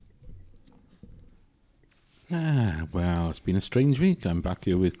Well, it's been a strange week. I'm back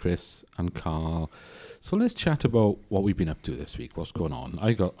here with Chris and Carl. So let's chat about what we've been up to this week. What's going on?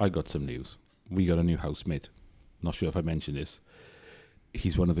 I got some news. We got a new housemate. Not sure if I mentioned this.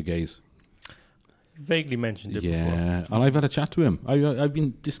 He's one of the gays. Vaguely mentioned it before. Yeah, and I've had a chat to him. I've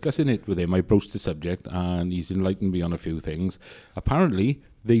been discussing it with him. I broached the subject, and he's enlightened me on a few things. Apparently,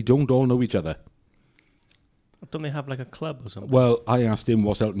 they don't all know each other. Don't they have like a club or something? Well, I asked him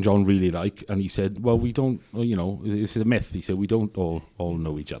what's Elton John really like, and he said, well, we don't, this is a myth. He said, we don't all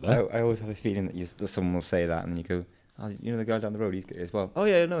know each other. I always have this feeling that someone will say that, and then you go, oh, you know the guy down the road, he's gay as well. Oh,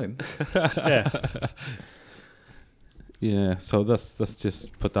 yeah, I know him. Yeah. Yeah, so let's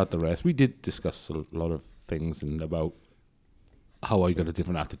just put that to rest. We did discuss a lot of things and about how I got a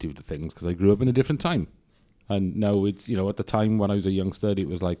different attitude to things, because I grew up in a different time. And now it's, at the time when I was a youngster, it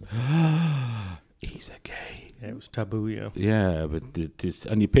was like, he's a gay. Yeah, it was taboo, yeah. Yeah, but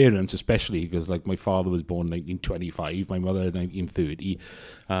and your parents especially, because like my father was born 1925, my mother 1930,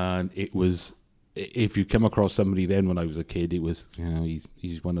 and it was, if you come across somebody then when I was a kid, it was,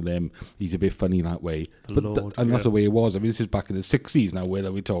 he's one of them, he's a bit funny that way. That's the way it was. I mean, this is back in the 60s now, where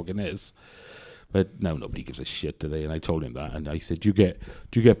are we talking this? But now nobody gives a shit today, and I told him that, and I said, do you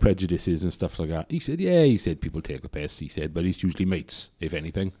get prejudices and stuff like that? He said, yeah, people take the piss, he said, but it's usually mates, if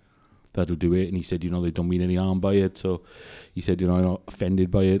anything. That'll do it. And he said, they don't mean any harm by it. So he said, I'm not offended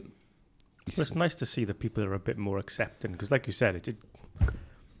by it. Well, it's nice to see that people are a bit more accepting, because like you said, it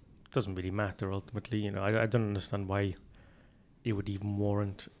doesn't really matter ultimately. I don't understand why it would even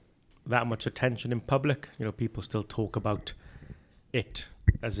warrant that much attention in public. People still talk about it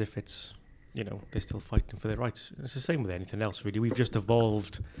as if it's, they're still fighting for their rights. It's the same with anything else, really. We've just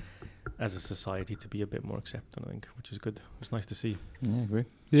evolved as a society to be a bit more accepting, I think, which is good. It's nice to see. Yeah, I agree.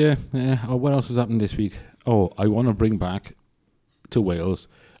 Yeah. Oh, what else has happened this week? Oh, I want to bring back to Wales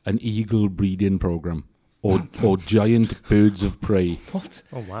an eagle breeding program or giant birds of prey. What?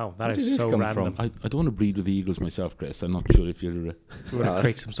 Oh, wow. That Where is did this so come random. from? I don't want to breed with eagles myself, Chris. I'm not sure if you're... We want to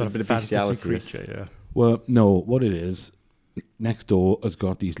create some sort of fantasy creature, yeah. Well, no, what it is, next door has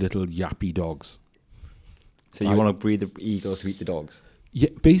got these little yappy dogs. So you want to breed the eagles to eat the dogs? Yeah,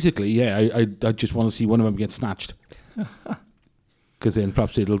 basically, yeah. I just want to see one of them get snatched. Because then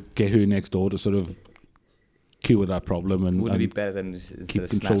perhaps it'll get her next door to sort of cure that problem. And wouldn't it be better than instead of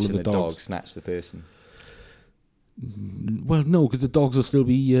control snatching of the the dog, dogs. snatch the person? Well, no, because the dogs will still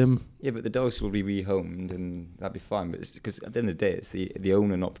be... Yeah, but the dogs will be rehomed and that'd be fine. But because at the end of the day, it's the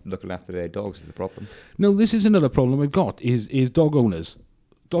owner not looking after their dogs is the problem. No, this is another problem I've got, is dog owners.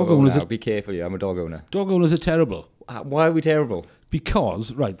 Be careful, I'm a dog owner. Dog owners are terrible. Why are we terrible?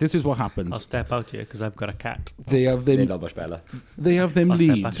 Because, right, this is what happens. I'll step out here because I've got a cat. They're not much better. They have them I'll step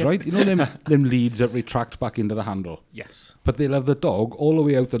leads, back in. right? You know them leads that retract back into the handle. Yes. But they'll have the dog all the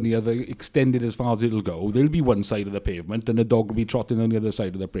way out on the other, extended as far as it'll go. They'll be one side of the pavement, and the dog will be trotting on the other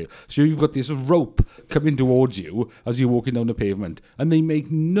side of the pavement. So you've got this rope coming towards you as you're walking down the pavement, and they make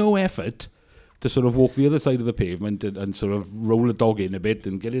no effort to sort of walk the other side of the pavement and sort of roll the dog in a bit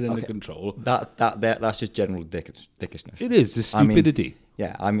and get it under control. That's just general dickishness. It is, the stupidity.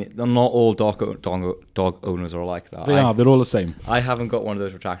 Not all dog owners are like that. They're all the same. I haven't got one of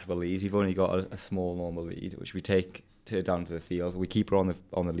those retractable leads. We've only got a small normal lead, which we take down to the field. We keep her on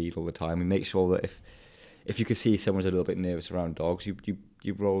the lead all the time. We make sure that if you can see someone's a little bit nervous around dogs, you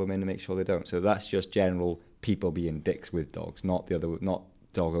roll them in and make sure they don't. So that's just general people being dicks with dogs, not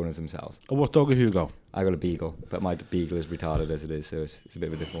dog owners themselves. What dog have you got? I got a beagle, but my beagle is retarded as it is, so it's a bit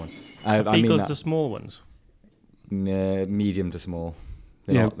of a different one. Beagles, the small ones? Medium to small.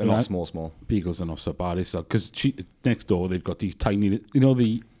 They're not small. Beagles are not so bad. It's because next door they've got these tiny,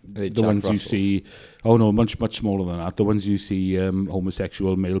 the Jack ones Russells. you see. Oh no, much smaller than that. The ones you see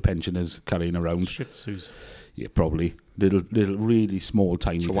homosexual male pensioners carrying around. Shih Tzus. Yeah, probably little really small,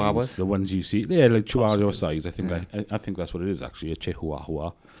 tiny Chihuahuas? things. The ones you see, yeah, like Chihuahua Possibly. size. I think I think that's what it is actually, a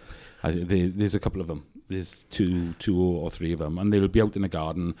Chihuahua. There's a couple of them. There's two or three of them, and they'll be out in the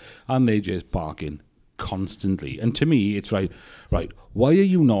garden and they just barking constantly. And to me, it's right. Why are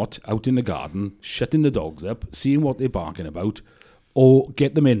you not out in the garden, shutting the dogs up, seeing what they're barking about, or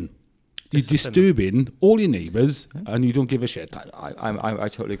get them in? You're disturbing all your neighbours, and you don't give a shit. I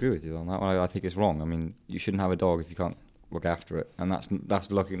totally agree with you on that one. I think it's wrong. I mean, you shouldn't have a dog if you can't look after it, and that's not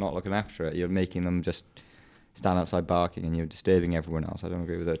looking after it. You're making them just stand outside barking, and you're disturbing everyone else. I don't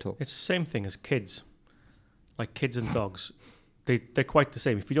agree with that at all. It's the same thing as kids. Like kids and dogs, they're quite the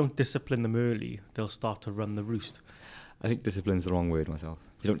same. If you don't discipline them early, they'll start to run the roost. I think discipline's the wrong word myself.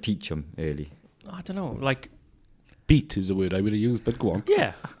 You don't teach them early. I don't know, like... Beat is the word I would have used, but go on.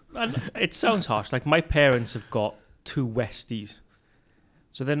 Yeah, and it sounds harsh. Like my parents have got two Westies,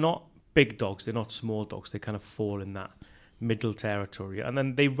 so they're not big dogs. They're not small dogs. They kind of fall in that middle territory. And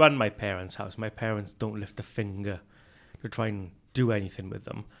then they run my parents' house. My parents don't lift a finger to try and do anything with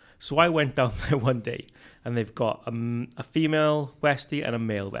them. So I went down there one day, and they've got a female Westie and a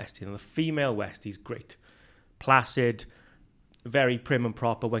male Westie. And the female Westie's great. Placid, very prim and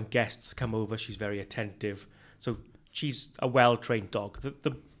proper. When guests come over, she's very attentive. So she's a well-trained dog.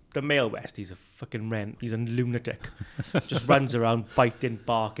 The male Westie's a fucking he's a lunatic. Just runs around biting,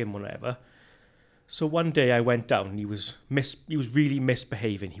 barking, whatever. So one day I went down, and he was really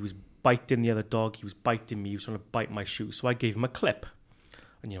misbehaving. He was biting the other dog. He was biting me. He was trying to bite my shoe. So I gave him a clip.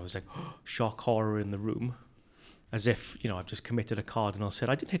 And, it was like, shock, horror in the room. As if, I've just committed a cardinal sin.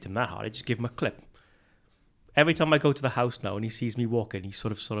 I didn't hit him that hard. I just gave him a clip. Every time I go to the house now and he sees me walking, he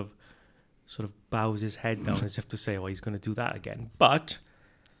sort of bows his head down as if to say, he's going to do that again. But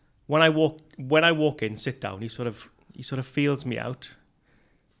when I walk in, sit down, he sort of feels me out,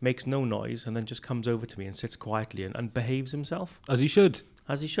 makes no noise, and then just comes over to me and sits quietly and behaves himself. As he should.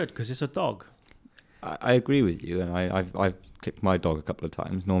 As he should, because it's a dog. I agree with you, and I've clipped my dog a couple of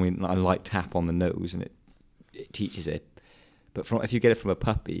times. Normally, a light tap on the nose, and it teaches it. But if you get it from a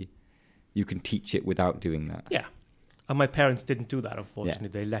puppy, you can teach it without doing that. Yeah. And my parents didn't do that, unfortunately.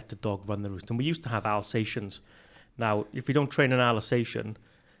 Yeah. They let the dog run the roost. And we used to have Alsatians. Now, if you don't train an Alsatian,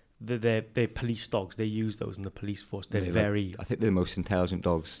 they're police dogs. They use those in the police force. They're very... I think they're the most intelligent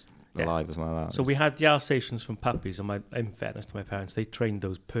dogs alive as well. So we had the Alsatians from puppies, and in fairness to my parents, they trained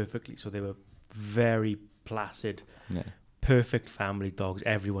those perfectly. So they were very placid, perfect family dogs.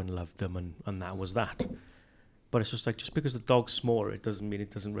 Everyone loved them, and that was that. But it's just because the dog's smaller, it doesn't mean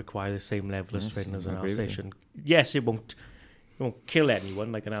it doesn't require the same level of training as an Alsatian. Yes, it won't kill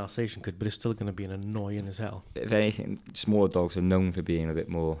anyone like an Alsatian could, but it's still going to be annoying as hell. If anything, smaller dogs are known for being a bit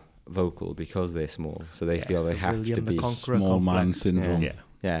more vocal because they're small, so they feel they have to be small man syndrome.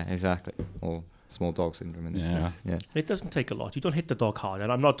 Yeah, exactly. Or small dog syndrome in this case. Yeah. It doesn't take a lot. You don't hit the dog hard,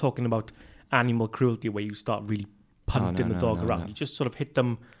 and I'm not talking about animal cruelty where you start really punting the dog around. You just sort of hit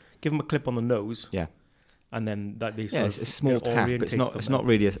them, give them a clip on the nose. Yeah. And then that they it's a small tap. It's not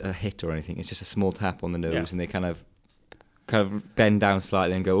really a hit or anything. It's just a small tap on the nose, and they kind of bend down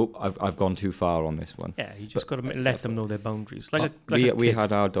slightly and go, I've gone too far on this one. Yeah, you just got to let them know their boundaries. We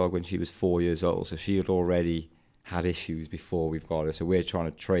had our dog when she was 4 years old, so she had already had issues before we've got her. So we're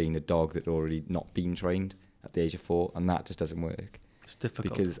trying to train a dog that had already not been trained at the age of 4, and that just doesn't work. It's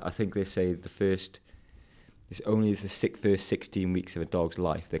difficult. Because I think they say it's only the first 16 weeks of a dog's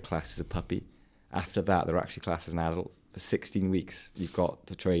life they're classed as a puppy. After that, they're actually classed as an adult. For 16 weeks, you've got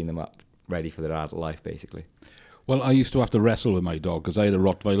to train them up ready for their adult life, basically. Well, I used to have to wrestle with my dog because I had a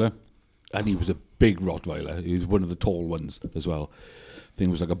Rottweiler, and he was a big Rottweiler. He was one of the tall ones as well. I think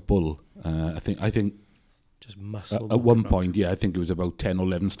it was like a bull. I think just muscle. At one point, I think it was about 10 or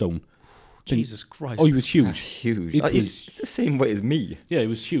 11 stone. Jesus Christ! Oh, he was huge. That's huge. It's the same weight as me. Yeah, it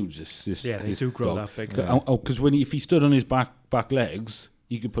was huge. They do grow that big. Because if he stood on his back legs,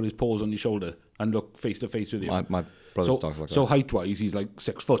 he could put his paws on your shoulder and look face to face with you. My brother's dog's like that. So height-wise, he's like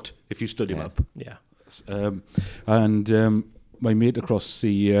 6 foot if you stood him up. Yeah. My mate across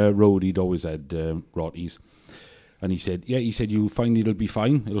the road, he'd always had Rotties. And he said, you'll find it'll be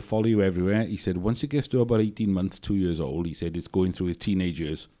fine. It'll follow you everywhere. He said, once it gets to about 18 months, 2 years old, he said, it's going through his teenage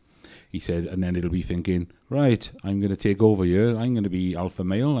years. He said, and then it'll be thinking, right, I'm going to take over here. I'm going to be alpha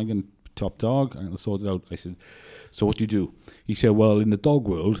male. I'm going to top dog. I'm going to sort it out. I said, so what do you do? He said, well, in the dog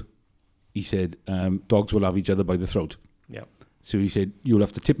world, he said, dogs will have each other by the throat. Yeah. So he said, you'll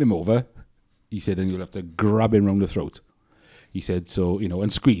have to tip him over. He said, and you'll have to grab him round the throat. He said, so,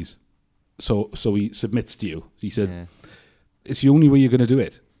 and squeeze. So he submits to you. He said, it's the only way you're going to do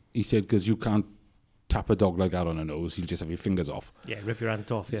it. He said, because you can't tap a dog like that on the nose. You'll just have your fingers off. Yeah, rip your hand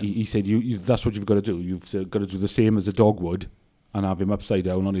off, yeah. He said, that's what you've got to do. You've got to do the same as a dog would and have him upside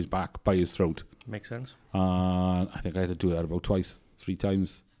down on his back by his throat. Makes sense. I think I had to do that about 3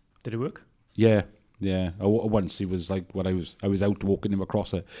 times. Did it work? Yeah. Once he was like, when I was out walking him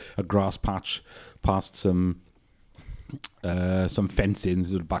across a grass patch past some fencing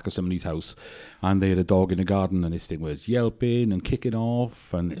to the back of somebody's house, and they had a dog in the garden, and this thing was yelping and kicking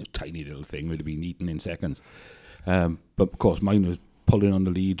off, and a tiny little thing would have been eaten in seconds. But of course, mine was pulling on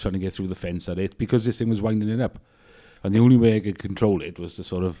the lead, trying to get through the fence at it, because this thing was winding it up. And the only way I could control it was to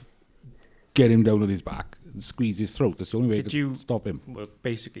sort of get him down on his back and squeeze his throat. That's the only way I could stop him. Well,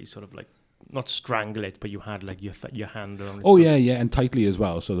 basically, sort of like, not strangle it, but you had like your hand around its throat. Yeah, and tightly as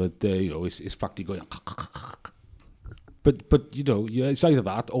well, so that it's practically going. But it's either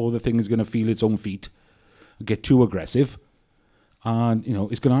that or the thing is going to feel its own feet, get too aggressive, and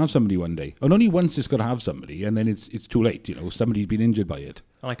it's going to have somebody one day. And only once it's going to have somebody, and then it's too late. Somebody's been injured by it.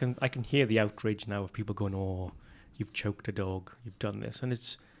 And I can hear the outrage now of people going, "Oh, you've choked a dog, you've done this," and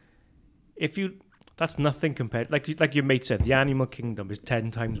that's nothing compared. Like your mate said, the animal kingdom is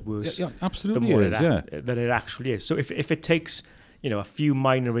 10 times worse. Yeah, absolutely than what it is. than it actually is. So if it takes a few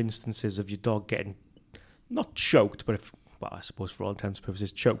minor instances of your dog getting not choked, but I suppose for all intents and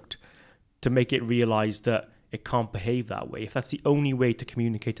purposes choked, to make it realise that it can't behave that way. If that's the only way to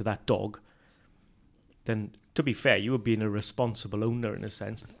communicate to that dog, then to be fair, you were being a responsible owner in a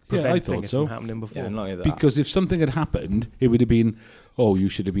sense, preventing it from happening before. Yeah, not only that. Because if something had happened, it would have been, oh, you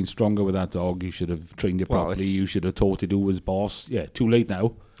should have been stronger with that dog. You should have trained it properly. You should have taught it who was boss. Yeah, too late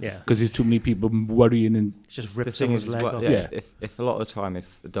now. Yeah, because there's too many people worrying and it's just ripped someone's leg off. Yeah. If a lot of the time,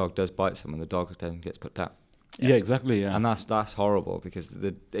 if the dog does bite someone, the dog then gets put down. Yeah, exactly. Yeah, and that's horrible because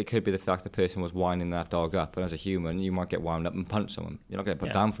it could be the fact the person was winding that dog up, and as a human, you might get wound up and punch someone. You're not getting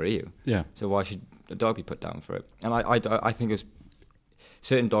put down for it, are you? Yeah. So why should a dog be put down for it? And I think as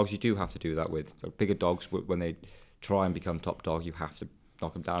certain dogs you do have to do that with. So bigger dogs, when they try and become top dog, you have to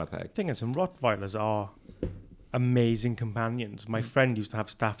knock them down a peg. The thing is, and Rottweilers are amazing companions. My friend used to have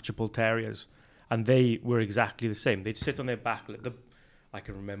Staffordshire Bull Terriers, and they were exactly the same. They'd sit on their back. I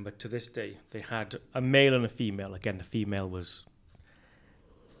can remember to this day, they had a male and a female. Again, the female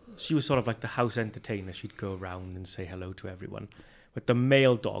she was sort of like the house entertainer. She'd go around and say hello to everyone. But the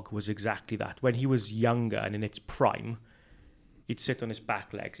male dog was exactly that. When he was younger and in its prime, he'd sit on his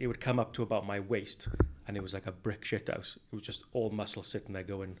back legs. It would come up to about my waist, and it was like a brick shit house. It was just all muscle sitting there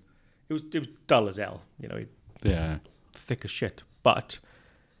going. It was dull as hell, yeah, thick as shit. But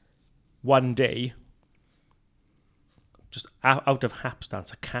one day, just out of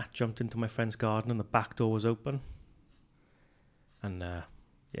hapstance, a cat jumped into my friend's garden and the back door was open. And,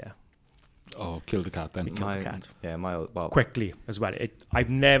 yeah. Oh, killed the cat then. We killed the cat. Yeah, quickly as well. I've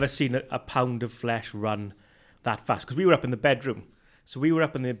never seen a pound of flesh run that fast. Because we were up in the bedroom. So we were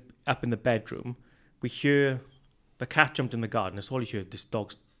up in the bedroom. We hear the cat jumped in the garden. That's all you hear. This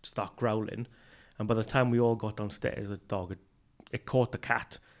dog start growling. And by the time we all got downstairs, the dog it caught the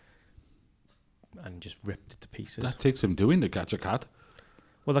cat and just ripped it to pieces. That takes some doing to catch a cat.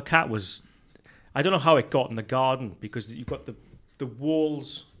 Well, the cat was... I don't know how it got in the garden, because you've got the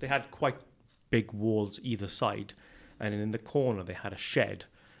walls. They had quite big walls either side, and in the corner they had a shed.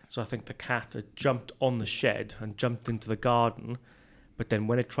 So I think the cat had jumped on the shed and jumped into the garden, but then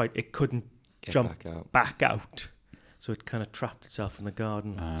when it tried, it couldn't jump back out. So it kind of trapped itself in the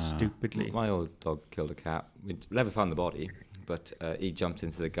garden stupidly. My old dog killed a cat. We never found the body, but he jumped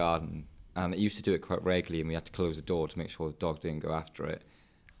into the garden. And it used to do it quite regularly, and we had to close the door to make sure the dog didn't go after it.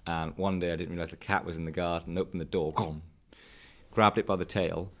 And one day I didn't realise the cat was in the garden, opened the door, grabbed it by the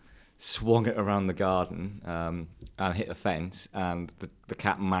tail, swung it around the garden, and hit a fence, and the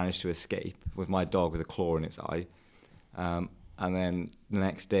cat managed to escape with my dog with a claw in its eye. And then the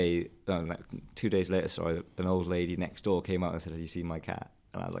next day, 2 days later, an old lady next door came out and said, "Have you seen my cat?"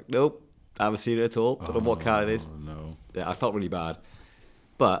 And I was like, "Nope, I haven't seen it at all. Don't know what cat it is." No. Yeah, I felt really bad.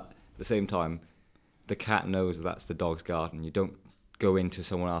 But at the same time, the cat knows that's the dog's garden. You don't go into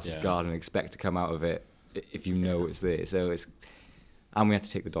someone else's garden and expect to come out of it if you know it's there. So and we had to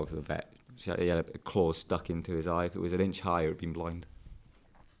take the dog to the vet. He had a claw stuck into his eye. If it was an inch higher, it'd been blind.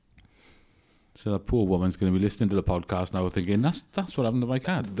 So that poor woman's going to be listening to the podcast now thinking, that's what happened to my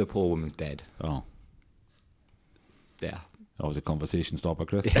cat. The poor woman's dead. Oh. Yeah. That was a conversation stopper,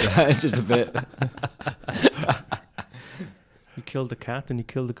 Chris. Yeah, it's just a bit. You killed the cat and you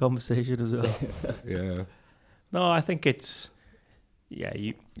killed the conversation as well. Yeah. No, I think it's... Yeah,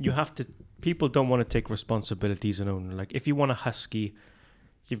 you have to... People don't want to take responsibilities and own. Like, if you want a husky,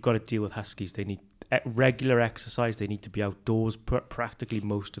 you've got to deal with huskies. They need regular exercise. They need to be outdoors practically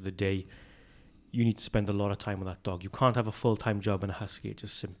most of the day. You need to spend a lot of time with that dog. You can't have a full-time job in a husky. It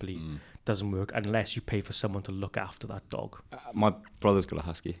just simply doesn't work unless you pay for someone to look after that dog. My brother's got a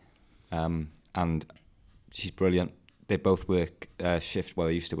husky, and she's brilliant. They both work shift. Well,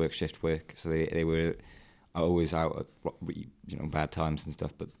 they used to work shift work, so they were always out at bad times and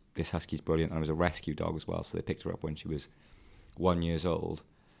stuff. But this husky's brilliant, and it was a rescue dog as well. So they picked her up when she was 1 year old,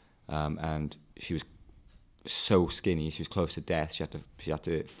 and she was so skinny. She was close to death. She had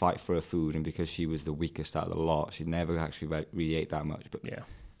to fight for her food, and because she was the weakest out of the lot, she never actually really ate that much. But yeah,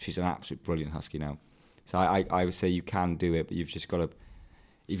 she's an absolute brilliant husky now. So I would say you can do it, but you've just got to.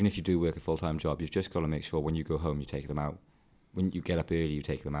 Even if you do work a full-time job, you've just got to make sure when you go home you take them out. When you get up early, you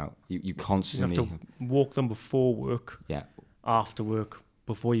take them out. You constantly... You have to walk them before work, after work,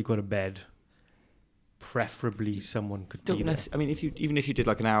 before you go to bed. Preferably someone could be there. I mean, even if you did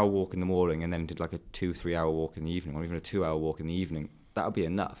like an hour walk in the morning and then did like a 2-3 hour walk in the evening, or even a 2 hour walk in the evening, that would be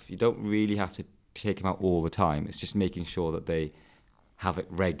enough. You don't really have to take them out all the time. It's just making sure that they have it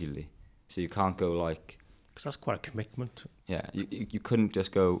regularly. So you can't go like, Because that's quite a commitment. yeah, you couldn't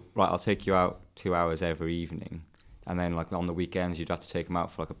just go, right, I'll take you out 2 hours every evening. And then like on the weekends, you'd have to take them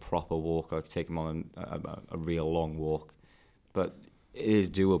out for like a proper walk, like take them on a real long walk. But it is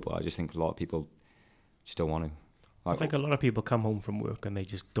doable. I just think a lot of people just don't want to. I think a lot of people come home from work and they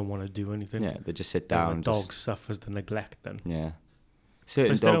just don't want to do anything. Yeah, they just sit And down. the dog suffers the neglect then. Yeah. But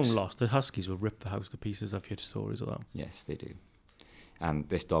Certain it's their dogs. own loss. The Huskies will rip the house to pieces. I've heard stories of that. Yes, they do. And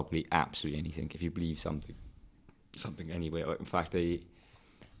this dog will eat absolutely anything. If you believe something anyway. In fact,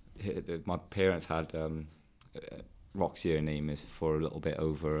 my parents had Roxy, her name is, for a little bit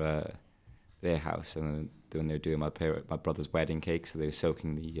over their house, and when they were doing my brother's wedding cake, so they were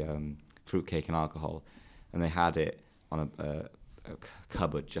soaking the fruit cake in alcohol, and they had it on a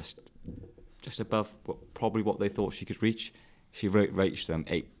cupboard just above probably what they thought she could reach. She reached them,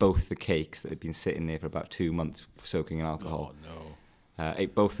 ate both the cakes that had been sitting there for about 2 months soaking in alcohol. Oh, no.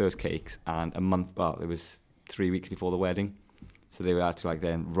 Ate both those cakes, and a month, well, it was 3 weeks before the wedding, so they had to like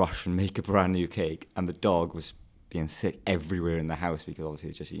then rush and make a brand new cake, and the dog was being sick everywhere in the house because obviously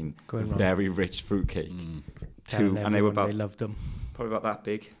it's just eating Going wrong. very rich fruit cake. Telling And they were everyone about they loved them. probably about that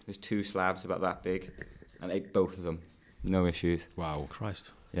big. There's 2 slabs about that big, and ate both of them, no issues. Wow.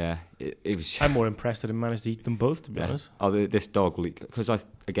 Christ. Yeah, it was. I'm more impressed that it managed to eat them both, to be Yeah. honest. This dog will eat, because I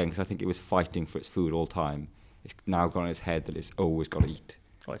think it was fighting for its food all the time. It's now got in its head that it's always got to eat.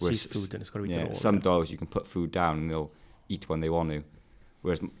 Oh, it Whereas sees food and it's got to eat it Yeah, all. some dogs you can put food down and they'll eat when they want to,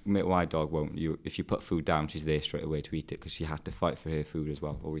 whereas my dog won't. If you put food down, she's there straight away to eat it because she had to fight for her food as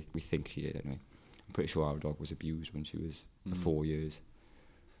well, or we think she did anyway. I'm pretty sure our dog was abused when she was 4 years.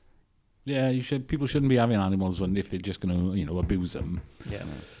 Yeah, people shouldn't be having animals if they're just going to, abuse them Yeah.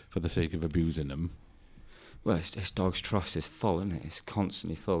 for the sake of abusing them. Well, this dog's trust is full, isn't it? It's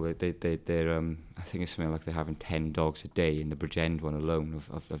constantly full. They're I think it's something like they're having 10 dogs a day in the Bridgend one alone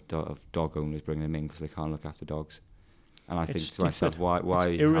of dog owners bringing them in because they can't look after dogs. And I think It's to myself, stupid. why It's have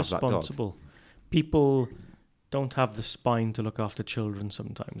that dog? irresponsible. People don't have the spine to look after children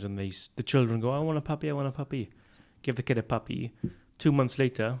sometimes, and the children go, I want a puppy, I want a puppy. Give the kid a puppy. 2 months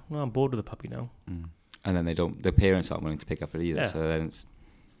later, well, I'm bored of the puppy now. And then the parents aren't willing to pick up it either. Yeah. So then it's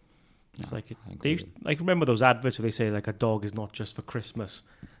It's no, like I they agree. used, remember those adverts where they say like a dog is not just for Christmas,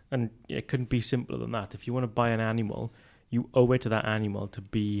 and it couldn't be simpler than that. If you want to buy an animal, you owe it to that animal to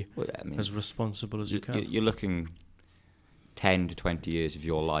be Well, I mean, as responsible as you can. You're looking 10 to 20 years of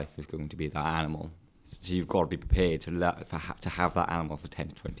your life is going to be that animal. So you've got to be prepared to have that animal for 10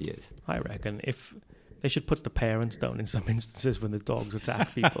 to 20 years. I reckon if they should put the parents down in some instances when the dogs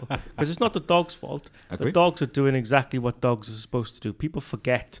attack people, because it's not the dog's fault. Agree. The dogs are doing exactly what dogs are supposed to do. People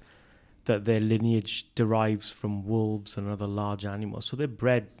forget that their lineage derives from wolves and other large animals, so they're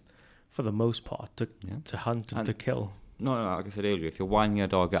bred for the most part to hunt and to kill. No, like I said earlier, if you're winding a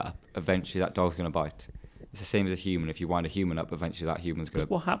dog up, eventually that dog's going to bite. It's the same as a human. If you wind a human up, eventually that human's going Because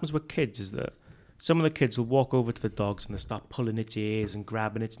to... what happens with kids is that some of the kids will walk over to the dogs and they start pulling its ears and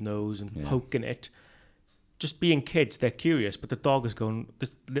grabbing its nose and poking it. Just being kids, they're curious, but the dog is going,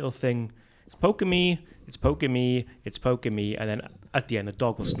 this little thing, it's poking me, it's poking me, it's poking me, and then at the end the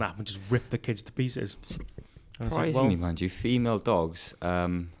dog will snap and just rip the kids to pieces. And it's like, Surprisingly, well, mind you, female dogs,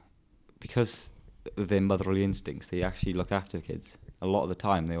 because of their motherly instincts, they actually look after kids. A lot of the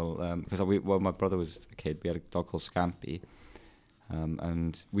time, they'll... Because when my brother was a kid, we had a dog called Scampy,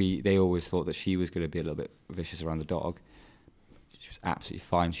 and they always thought that she was going to be a little bit vicious around the dog. She was absolutely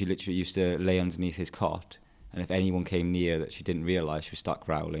fine. She literally used to lay underneath his cot, and if anyone came near that she didn't realise, she would start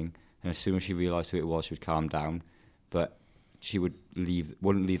growling. And as soon as she realised who it was, she would calm down. But she wouldn't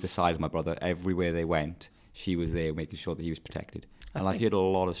leave the side of my brother. Everywhere they went, she was there making sure that he was protected. And I've heard a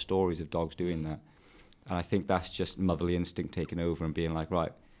lot of stories of dogs doing that. And I think that's just motherly instinct taking over and being like,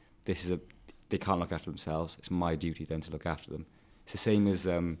 right, they can't look after themselves. It's my duty then to look after them. It's the same as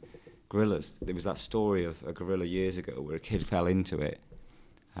gorillas. There was that story of a gorilla years ago where a kid fell into it.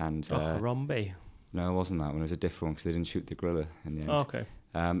 And Harambe. no, it wasn't that one. It was a different one because they didn't shoot the gorilla in the end. Oh, okay.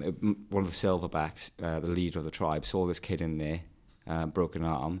 One of the silverbacks, the leader of the tribe, saw this kid in there, broken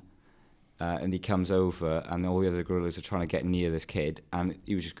arm, and he comes over, and all the other gorillas are trying to get near this kid, and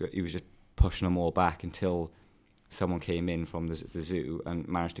he was just pushing them all back until someone came in from the zoo and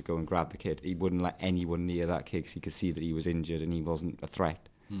managed to go and grab the kid. He wouldn't let anyone near that kid because he could see that he was injured and he wasn't a threat.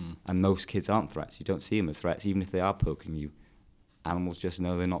 And most kids aren't threats. You don't see them as threats, even if they are poking you. Animals just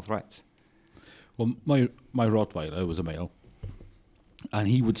know they're not threats. Well, my Rottweiler was a male, and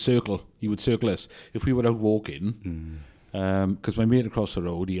he would circle us if we were out walking. Because my mate across the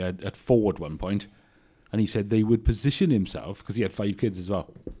road, he had 4 at one point, and he said they would position himself because he had 5 kids as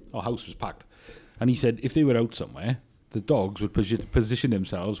well. Our house was packed, and he said if they were out somewhere, the dogs would position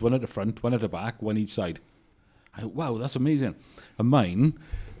themselves, one at the front, one at the back, one each side. Wow, that's amazing. And mine,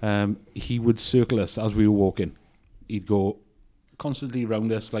 he would circle us as we were walking. He'd go constantly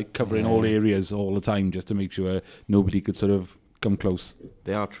around us, like covering all areas all the time, just to make sure nobody could sort of come close.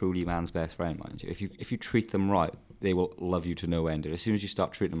 They are truly man's best friend, mind you. If you treat them right, they will love you to no end. As soon as you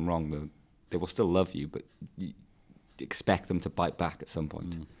start treating them wrong, they will still love you, but you expect them to bite back at some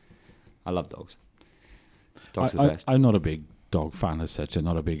point. I love dogs. Dogs are the best. I'm not a big dog fan as such. I'm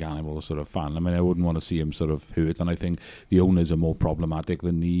not a big animal sort of fan. I mean, I wouldn't want to see him sort of hurt, and I think the owners are more problematic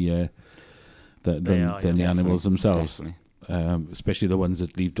than the animals themselves. Especially the ones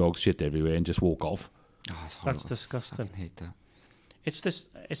that leave dog shit everywhere and just walk off. Oh, that's disgusting. I hate that. It's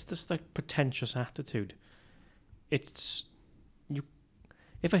this like pretentious attitude. It's you.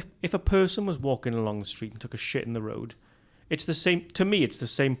 If a person was walking along the street and took a shit in the road, it's the same. To me, it's the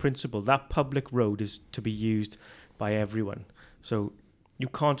same principle. That public road is to be used by everyone. So you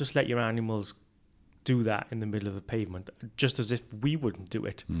can't just let your animals do that in the middle of the pavement, just as if we wouldn't do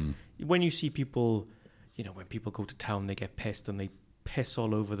it. When you see people, when people go to town, they get pissed and they piss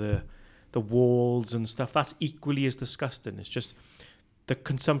all over the walls and stuff. That's equally as disgusting. It's just the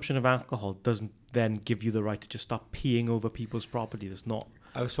consumption of alcohol doesn't then give you the right to just start peeing over people's property. That's not.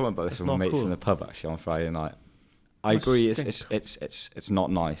 I was talking about this with my mates cool. in the pub actually on Friday night. I agree. It's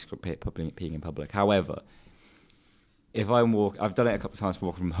not nice peeing in public. However, if I've done it a couple of times for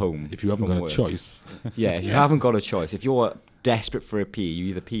walking from home. If you haven't got a choice. Yeah, if you haven't got a choice. If you're desperate for a pee, you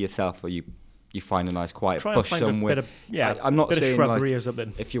either pee yourself or you find a nice quiet bush somewhere. I'm not saying shrubbery or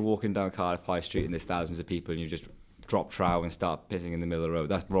something. If you're walking down Cardiff High Street and there's thousands of people and you just drop trowel and start pissing in the middle of the road,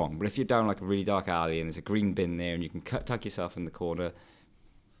 that's wrong. But if you're down like a really dark alley and there's a green bin there and you can tuck yourself in the corner,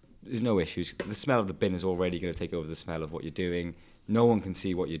 there's no issues. The smell of the bin is already going to take over the smell of what you're doing. No one can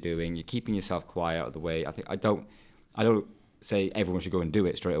see what you're doing. You're keeping yourself quiet out of the way. I don't say everyone should go and do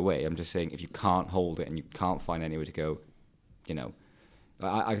it straight away. I'm just saying if you can't hold it and you can't find anywhere to go,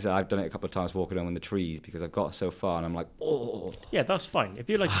 like I said, I've done it a couple of times walking home in the trees because I've got so far and I'm like, oh. Yeah, that's fine.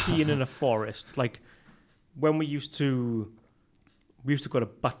 If you're like peeing in a forest, like when we used to go to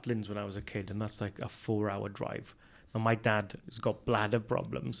Butlins when I was a kid, and that's like a 4-hour drive. And my dad has got bladder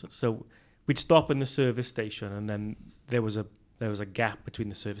problems, so we'd stop in the service station, and then there was a gap between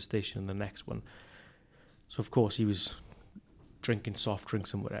the service station and the next one. So of course he was drinking soft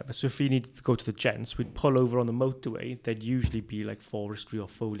drinks and whatever. So if he needed to go to the gents, we'd pull over on the motorway. There'd usually be like forestry or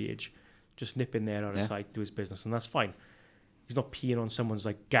foliage, just nip in there out of sight, do his business, and that's fine. He's not peeing on someone's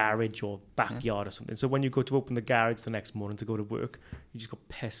like garage or backyard or something. So when you go to open the garage the next morning to go to work, you just got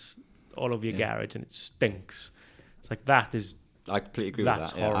piss all over your garage and it stinks. It's like that is. I completely agree with that.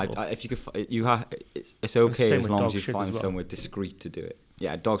 That's horrible. If you could, it's okay as long as you find well. somewhere discreet to do it.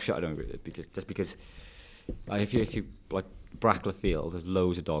 Yeah, dog shit I don't agree with because like if you like Brackler Field, there's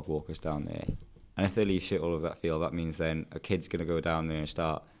loads of dog walkers down there, and if they leave shit all over that field, that means then a kid's gonna go down there and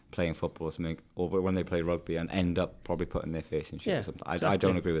start playing football or something, or when they play rugby and end up probably putting their face in shit or something. I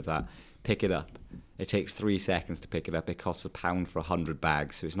don't agree with that. Pick it up. It takes 3 seconds to pick it up. It costs £1 for 100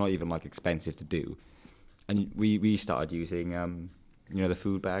 bags, so it's not even like expensive to do. And we started using the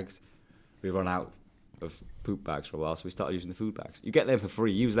food bags. We run out of poop bags for a while, so we started using the food bags. You get them for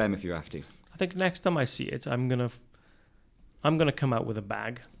free. Use them if you have to. I think next time I see it, I'm gonna come out with a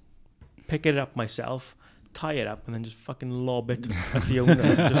bag, pick it up myself, tie it up, and then just fucking lob it at the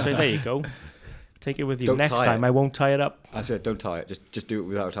owner. Just say, there you go. Take it with you. Next time, I won't tie it up. I said, don't tie it. Just do it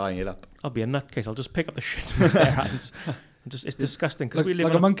without tying it up. I'll be a nutcase. I'll just pick up the shit with my bare hands. It's disgusting because we live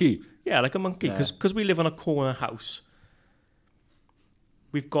like a monkey. Yeah, like a monkey. Because we live on a corner house.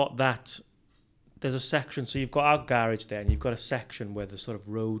 We've got that. There's a section. So you've got our garage there, and you've got a section where the sort of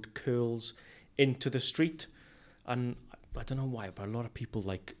road curls into the street. And I don't know why, but a lot of people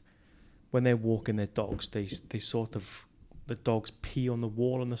like when they're walking their dogs, they sort of the dogs pee on the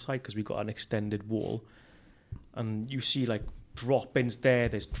wall on the side because we've got an extended wall, and you see like drop-ins there.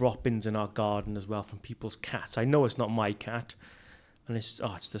 There's drop-ins in our garden as well from people's cats. I know it's not my cat, and it's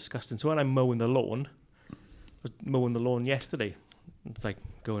disgusting. So when I'm mowing the lawn, I was mowing the lawn yesterday. It's like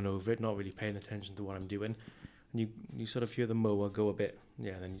going over it, not really paying attention to what I'm doing, and you sort of hear the mower go a bit,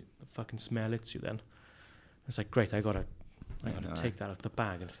 then the fucking smell hits you. Then it's like, great, I gotta take that out of the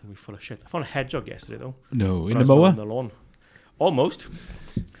bag, and it's gonna be full of shit. I found a hedgehog yesterday though. No, in the mower? On the lawn. Almost.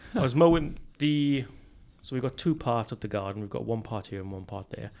 I was mowing so we've got 2 parts of the garden. We've got 1 part here and 1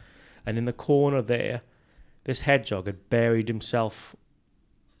 part there. And in the corner there, this hedgehog had buried himself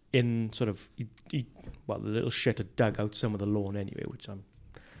in sort of, the little shit had dug out some of the lawn anyway, which I'm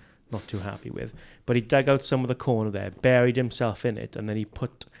not too happy with. But he dug out some of the corner there, buried himself in it, and then he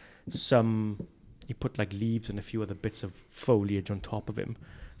put he put like leaves and a few other bits of foliage on top of him.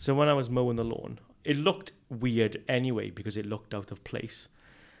 So when I was mowing the lawn, it looked weird anyway because it looked out of place.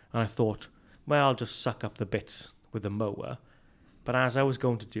 And I thought, well, I'll just suck up the bits with the mower. But as I was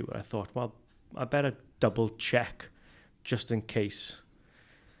going to do it, I thought, well, I better double check just in case,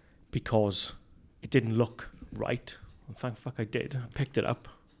 because it didn't look right. And thank fuck I did. I picked it up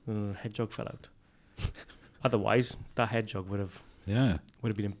and the hedgehog fell out. Otherwise, that hedgehog would have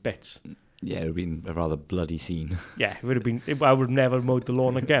been in bits. Yeah, it would have been a rather bloody scene. Yeah, it would have been. I would have never mowed the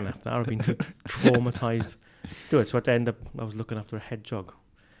lawn again after that. I would have been too traumatized to do it. So at the end, I was looking after a hedgehog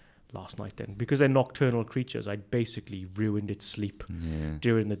last night then. Because they're nocturnal creatures, I basically ruined its sleep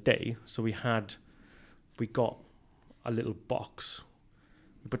during the day. So we got a little box.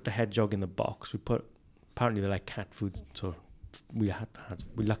 We put the hedgehog in the box. Apparently they like cat food, so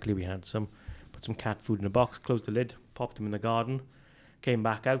luckily we had some. Put some cat food in a box, closed the lid, popped him in the garden, came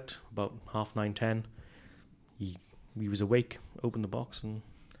back out about 9:30, 10. He was awake, opened the box, and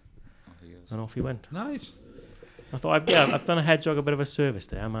off he went. Nice. I thought, I've done a hedgehog a bit of a service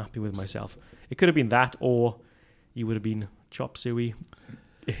there. I'm happy with myself. It could have been that, or he would have been chop suey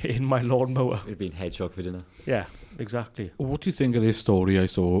in my lawnmower. It would have been hedgehog for dinner. Yeah, exactly. What do you think of this story I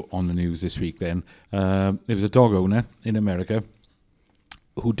saw on the news this week then? There was a dog owner in America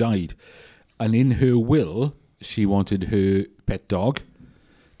who died. And in her will, she wanted her pet dog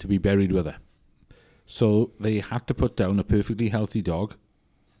to be buried with her. So they had to put down a perfectly healthy dog.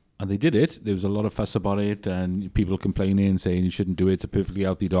 And they did it. There was a lot of fuss about it and people complaining, saying you shouldn't do it. It's a perfectly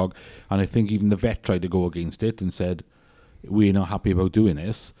healthy dog. And I think even the vet tried to go against it and said, we're not happy about doing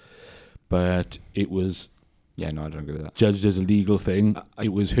this. But it was I don't agree with that. Judged as a legal thing.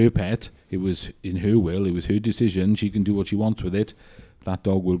 It was her pet. It was in her will. It was her decision. She can do what she wants with it. That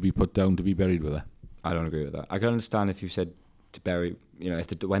dog will be put down to be buried with her. I don't agree with that. I can understand if you said to bury,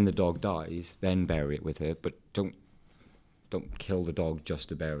 when the dog dies, then bury it with her, but don't kill the dog just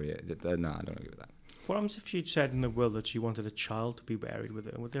to bury it. No, I don't agree with that. What happens if she'd said in the will that she wanted a child to be buried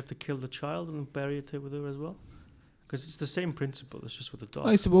with her? Would they have to kill the child and bury it with her as well? Because it's the same principle. It's just with a dog.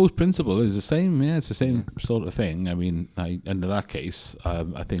 I suppose principle is the same. Yeah, it's the same sort of thing. I mean, in that case,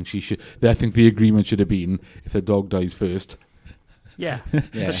 I think she should. I think the agreement should have been if the dog dies first. Yeah.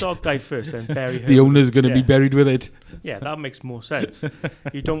 The dog died first, then bury her. The owner's going to be buried with it. Yeah, that makes more sense.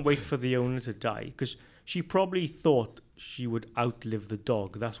 You don't wait for the owner to die, because she probably thought she would outlive the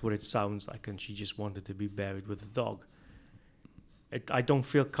dog. That's what it sounds like, and she just wanted to be buried with the dog. I don't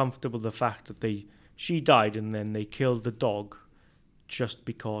feel comfortable the fact that she died and then they killed the dog just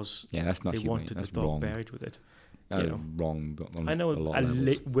because that's not they humane. wanted That's the dog wrong. buried with it. Wrong. I know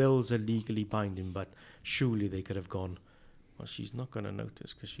levels. wills are legally binding, but surely they could have gone, well, she's not going to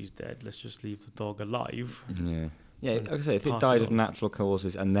notice because she's dead. Let's just leave the dog alive. Yeah. Yeah, like I say, if it died of natural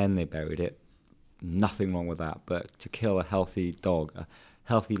causes and then they buried it, nothing wrong with that. But to kill a healthy dog, a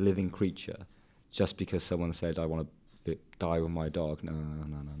healthy living creature, just because someone said, I want to die with my dog, no.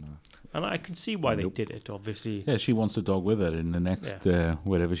 And I can see why they did it, obviously. Yeah, she wants the dog with her in the next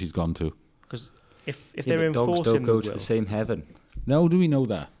wherever she's gone to. Because if they're enforcing dogs don't go the to will, the same heaven. Now, do we know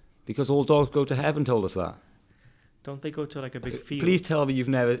that? Because all dogs go to heaven told us that. don't they go to like a big field? Please tell me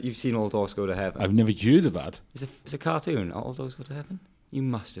you've seen all dogs go to heaven. I've never heard of that. It's a cartoon. All dogs go to heaven. You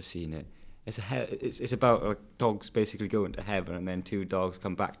must have seen it. It's about dogs basically going to heaven, and then two dogs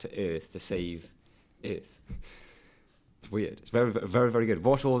come back to Earth to save Earth. It's weird. It's very, very, very good.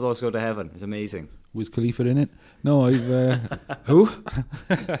 Watch All Dogs Go to Heaven. It's amazing. Was Khalifa in it? No, I've... Who?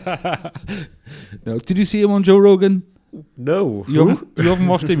 No. Did you see him on Joe Rogan? No. You haven't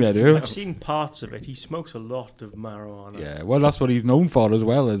watched him yet, have you? I've seen parts of it. He smokes a lot of marijuana. Yeah, well, that's what he's known for as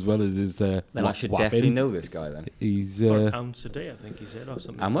well as his... Then I should definitely know this guy then. He's... Or an ounce a day, I think he said, or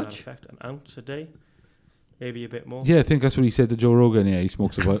something. How to that much? effect. An ounce a day, maybe a bit more. Yeah, I think that's what he said to Joe Rogan. Yeah, he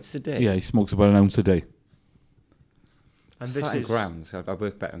smokes about... Ounce a day? Yeah, he smokes about an ounce a day. And What's this that in is grams. I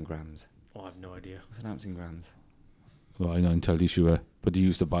work better in grams. Oh, I have no idea. What's an ounce in grams? Well, I'm not entirely sure, but he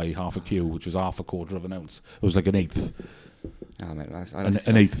used to buy half a Q, which was half a quarter of an ounce. It was like an eighth. Oh, mate,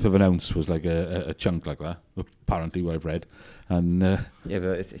 An eighth of an ounce was like a chunk like that, apparently, what I've read. And yeah,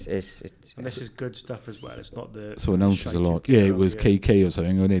 but it's And this is good stuff as well. It's not the... so an ounce is a lot. Yeah, it was KK or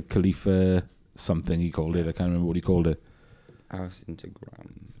something, wasn't it? Khalifa something he called it. I can't remember what he called it. ounce into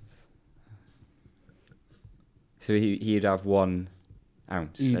grams. So he'd have 1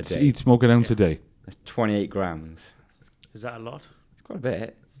 ounce a day. He'd smoke an ounce a day. That's 28 grams. Is that a lot? It's quite a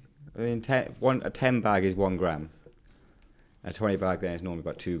bit. I mean, a 10 bag is 1 gram. A 20 bag then is normally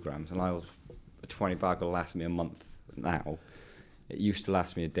about 2 grams. And a 20 bag will last me a month now. It used to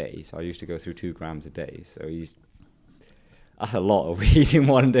last me a day, so I used to go through 2 grams a day. So That's a lot of weed in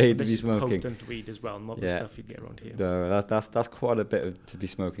one day to This be is smoking. potent weed as well, not the Yeah. stuff you'd get around here. No, that's quite a bit to be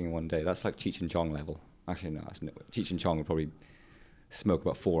smoking in one day. That's like Cheech and Chong level. Actually, no, Cheech and Chong would probably smoke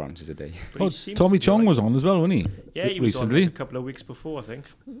about 4 ounces a day. But he Oh, seems Tommy to be Chong alright. was on as well, wasn't he? Yeah, he was on recently like a couple of weeks before, I think.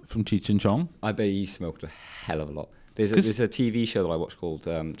 from Cheech and Chong. I bet he smoked a hell of a lot. There's 'Cause- a TV show that I watch called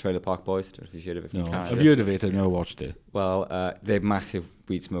Trailer Park Boys. I don't know if you've heard of it from No, Canada. have you heard of it? I've never watched it. Well, they're massive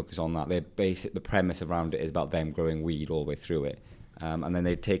weed smokers on that. The premise around it is about them growing weed all the way through it. And then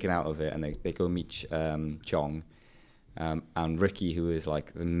they're taken out of it and they go meet Chong. And Ricky, who is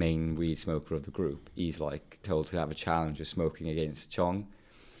like the main weed smoker of the group, he's like told to have a challenge of smoking against Chong.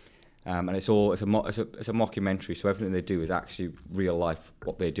 And it's a mockumentary, so everything they do is actually real life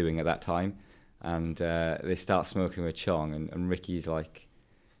what they're doing at that time. And they start smoking with Chong, and Ricky's like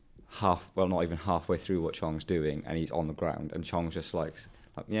not even halfway through what Chong's doing, and he's on the ground, and Chong's just like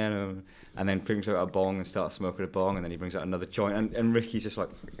yeah, no, and then brings out a bong and starts smoking a bong, and then he brings out another joint, and Ricky's just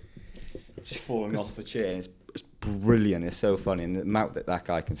falling off the chair, and it's brilliant, it's so funny, and the amount that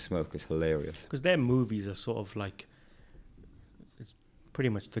guy can smoke is hilarious. Because their movies are sort of like, it's pretty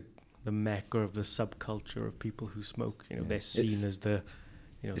much the mecca of the subculture of people who smoke. You know, Yeah. they're seen It's- as the,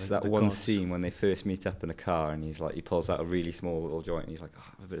 you know, It's the that one gods. scene when they first meet up in a car, and he pulls out a really small little joint, and he's like,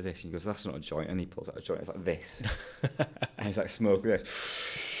 oh, a bit of this, and he goes, that's not a joint, and he pulls out a joint, it's like this, and he's like, smoke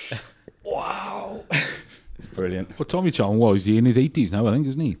this. Wow. It's brilliant. Well, Tommy Chong was he in his 80s now, I think,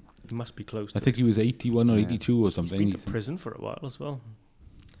 isn't he? He must be close to I think he was 81 or Yeah. 82 or He's something. been to prison for a while as well.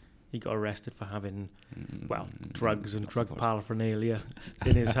 He got arrested for having, well, drugs and Not drug surprised. paraphernalia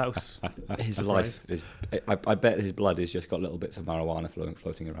in his house. His Surprise. life is, I bet his blood has just got little bits of marijuana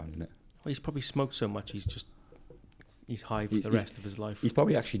floating around in it. Well, he's probably smoked so much he's high for He's- the rest of his life. He's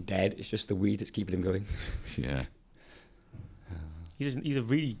probably actually dead, it's just the weed that's keeping him going. Yeah.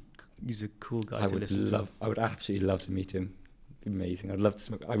 He's a cool guy I to would listen to. I would absolutely love to meet him. Amazing. I'd love to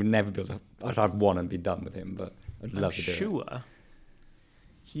smoke. I would never be able to. I'd have one and be done with him, but I'd I'm love to do it. sure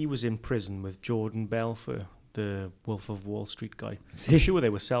he was in prison with Jordan Belfort, the Wolf of Wall Street guy. I'm sure they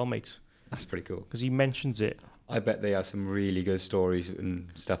were cellmates That's pretty cool. because he mentions it. I bet they have some really good stories and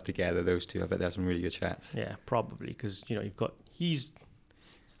stuff together. Those two. I bet they have some really good chats. Yeah, probably because you know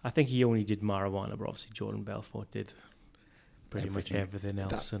I think he only did marijuana, but obviously Jordan Belfort did pretty much everything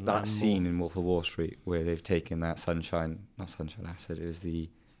else. That, and that more. scene in Wolf of Wall Street where they've taken that not sunshine acid. It was the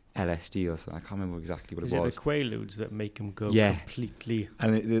LSD or something. I can't remember exactly what Is it it was. the Quaaludes that make him go Yeah. completely?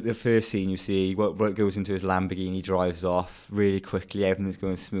 And the first scene you see, what goes into his Lamborghini, drives off really quickly, everything's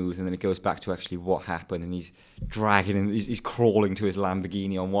going smooth, and then it goes back to actually what happened, and he's dragging him, he's crawling to his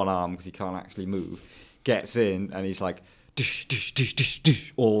Lamborghini on one arm because he can't actually move, gets in, and he's like, dish, dish, dish, dish,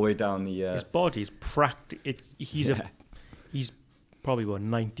 dish, all the way down the... His body's he's probably about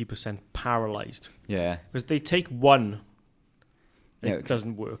 90% paralyzed yeah. because they take one. Yeah, It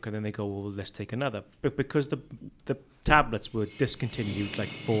doesn't work, and then they go, well, let's take another. But because the tablets were discontinued like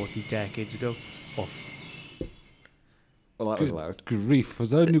 40 decades ago, Well, that was loud. Grief. Was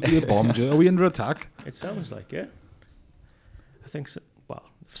that a nuclear bomb? Are we under attack? it sounds like it. I think so. Well,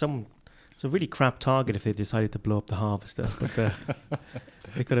 it's a really crap target if they decided to blow up the harvester, but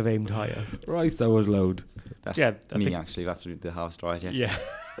they could have aimed higher. Right, that was loud. That's Yeah, I me, think- actually, after the house dried yesterday.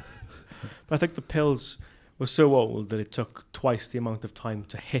 Yeah. But I think the pills were so old that it took twice the amount of time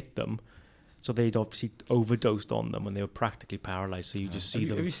to hit them. So they'd obviously overdosed on them and they were practically paralyzed. So you just see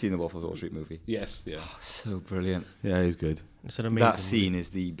Have them. you seen the Wolf of Wall Street movie? Yes, yeah. Oh, so brilliant. Yeah, he's good. It's an amazing That scene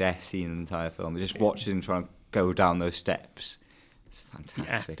is the best scene in the entire film. Just watching him try and go down those steps. It's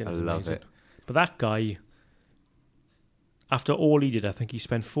fantastic. acting I is love amazing. it. But that guy, after all he did, I think he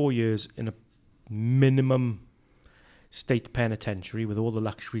spent 4 years in a minimum state penitentiary with all the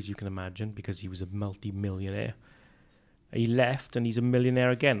luxuries you can imagine because he was a multi-millionaire. He left and he's a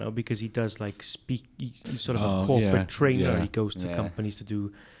millionaire again now because he does like he's sort of a corporate yeah, trainer. yeah. He goes to Yeah. companies to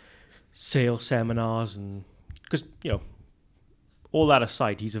do sales seminars and because, you know, all that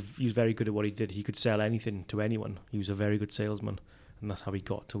aside, he was very good at what he did. He could sell anything to anyone. He was a very good salesman and that's how he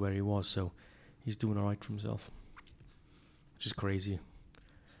got to where he was. So he's doing all right for himself, which is crazy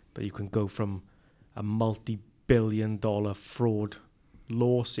that you can go from a multi-billion-dollar fraud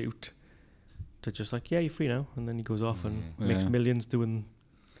lawsuit to just like, yeah, you're free now. And then he goes off and makes Yeah. millions doing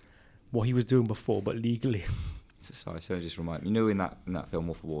what he was doing before, but legally. Sorry, so just remind me. You know, in that film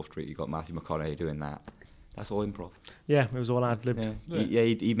Wolf of Wall Street, you got Matthew McConaughey doing that. That's all improv. Yeah, it was all ad-libbed.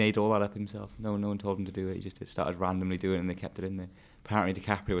 He made all that up himself. No one told him to do it. He just started randomly doing it, and they kept it in there. Apparently,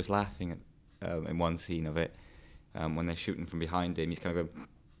 DiCaprio was laughing at in one scene of it when they're shooting from behind him. He's kind of going,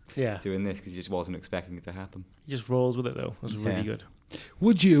 Yeah. doing this because he just wasn't expecting it to happen. He just rolls with it, though. It was really Yeah. good.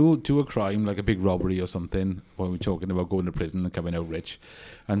 Would you do a crime like a big robbery or something when we're talking about going to prison and coming out rich,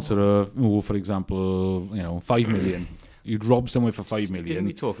 and sort of, for example, 5 million? You'd rob somewhere for 5 million. Didn't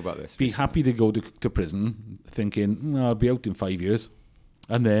we talk about this? Be recently? happy to go to prison, thinking I'll be out in 5 years,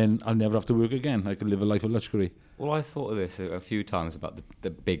 and then I'll never have to work again. I can live a life of luxury. Well, I thought of this a few times about the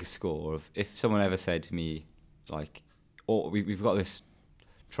big score of if someone ever said to me, like, we've got this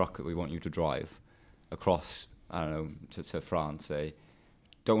truck that we want you to drive across, I don't know, to France, say,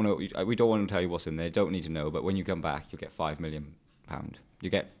 we don't want to tell you what's in there, don't need to know, but when you come back, you'll get £5 million. You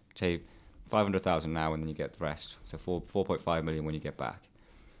get, say, 500,000 now, and then you get the rest, so 4.5 million when you get back.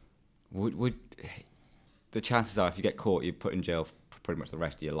 Would the chances are, if you get caught, you're put in jail for pretty much the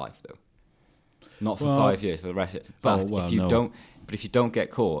rest of your life, though. Not for 5 years, for the rest of it. But if you don't get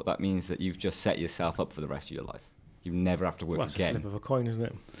caught, that means that you've just set yourself up for the rest of your life. You never have to work That's again. a flip of a coin, isn't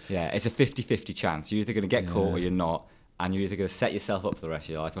it? Yeah, it's a 50-50 chance. You're either going to get caught or you're not, and you're either going to set yourself up for the rest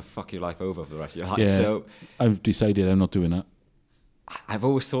of your life or fuck your life over for the rest of your life. Yeah, So I've decided I'm not doing that. I've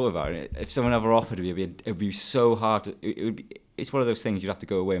always thought about it. If someone ever offered me, it'd be so hard. It's one of those things you'd have to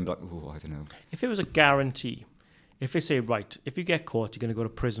go away and be like, oh, I don't know. If it was a guarantee, if they say, right, if you get caught, you're going to go to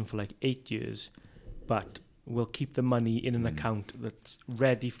prison for like 8 years, but we'll keep the money in an account that's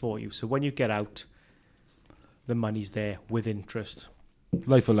ready for you. So when you get out, the money's there with interest.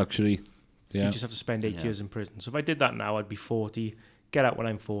 Life of luxury. Yeah. You just have to spend 8 years in prison. So if I did that now, I'd be 40, get out when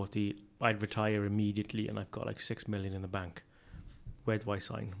I'm 40, I'd retire immediately, and I've got like 6 million in the bank. Where do I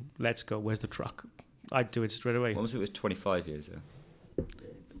sign? Let's go. Where's the truck? I'd do it straight away. What was it? It was 25 years, though.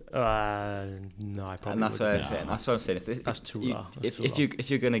 No, I probably And that's what wouldn't. I'm saying. That's what I'm saying. That's too raw. If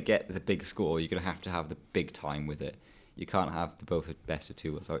you're going to get the big score, you're going to have the big time with it. You can't have the both best of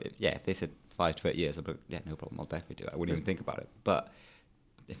two. So if they said 5 to 8 years, I'd be like, yeah, no problem. I'll definitely do it. I wouldn't even think about it. But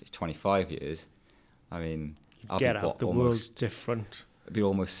if it's 25 years, I mean, I'll get be out. The world's different. I'd be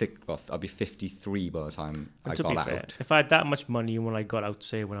almost sick. Well, I'll be 53 by the time And I to got be out. fair, if I had that much money when I got out,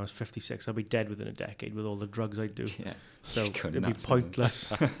 say when I was 56, I'd be dead within a decade with all the drugs I do. Yeah. So You're going it'd be nuts,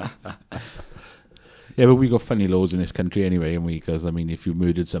 pointless. Yeah, but we got funny laws in this country anyway, and because I mean, if you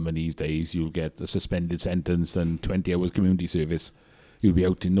murdered someone these days, you'll get a suspended sentence and 20 hours community service. You'll be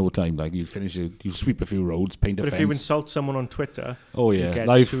out in no time. Like you sweep a few roads, paint a But fence. if you insult someone on Twitter, oh you yeah, get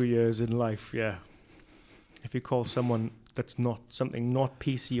life. 2 years in life. Yeah. If you call someone that's not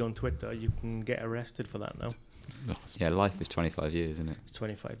PC on Twitter, you can get arrested for that now. Yeah, life is 25 years, isn't it? It's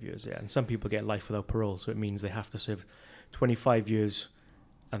 25 years, yeah. And some people get life without parole, so it means they have to serve 25 years,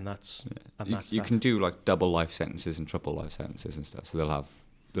 and that's You can do like double life sentences and triple life sentences and stuff. So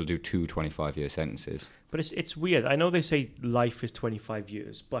they'll do 2 25-year sentences. But it's weird. I know they say life is 25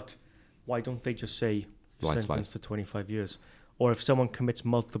 years, but why don't they just say Life's sentence to 25 years? Or if someone commits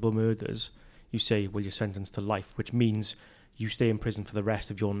multiple murders, you say, well, you're sentenced to life, which means you stay in prison for the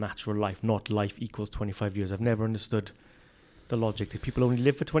rest of your natural life, not life equals 25 years. I've never understood the logic. Did people only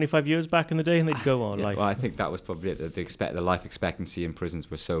live for 25 years back in the day and they'd go on Yeah, life? well, I think that was probably it. The life expectancy in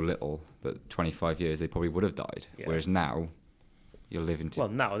prisons was so little that 25 years they probably would have died. Yeah. Whereas now, you're living Well,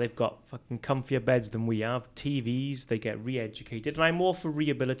 now they've got fucking comfier beds than we have, TVs, they get re-educated, and I'm all for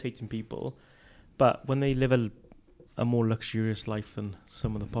rehabilitating people, but when they live a more luxurious life than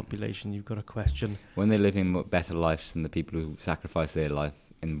some of the population, you've got to question. when they're living better lives than the people who sacrifice their life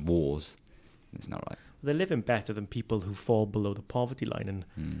in wars, it's not right. They're living better than people who fall below the poverty line,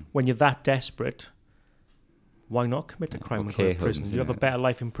 and when you're that desperate, why not commit a crime and go care to prison? homes, You have a innit? better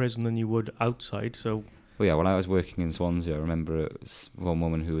life in prison than you would outside, so Well, yeah, when I was working in Swansea, I remember it was one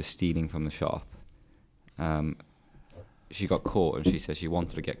woman who was stealing from the shop. She got caught, and she said she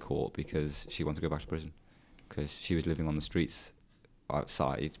wanted to get caught because she wanted to go back to prison because she was living on the streets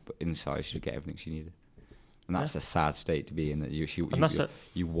outside, but inside she would get everything she needed. And that's a sad state to be in, that you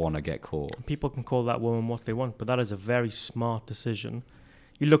want to get caught. people can call that woman what they want, but that is a very smart decision.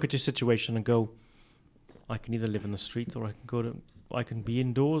 You look at your situation and go, I can either live in the street or I can be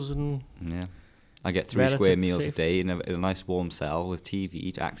indoors and Yeah. I get 3 Relative square meals safety. a day in a nice warm cell with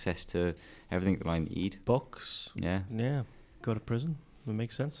TV, access to everything that I need. books. Yeah. Yeah, go to prison. That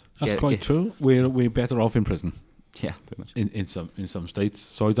makes sense. That's Get- quite get- true. We're better off in prison Yeah, pretty much. in some states.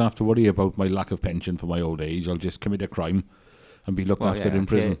 So I don't have to worry about my lack of pension for my old age. I'll just commit a crime and be looked after in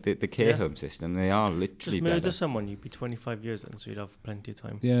prison. The care Yeah. home system, they are Just literally murder better. someone, you'd be 25 years then, so you'd have plenty of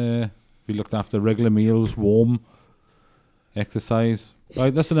time. Yeah, be looked after, regular meals, warm, exercise.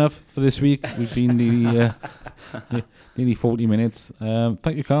 Right, that's enough for this week. We've been nearly 40 minutes.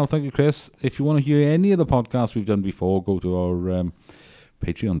 Thank you, Carl. Thank you, Chris. If you want to hear any of the podcasts we've done before, go to our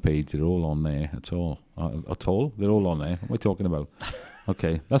Patreon page. They're all on there. They're all on there. What am I talking about?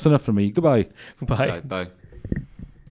 Okay, that's enough for me. Goodbye. Bye. Bye.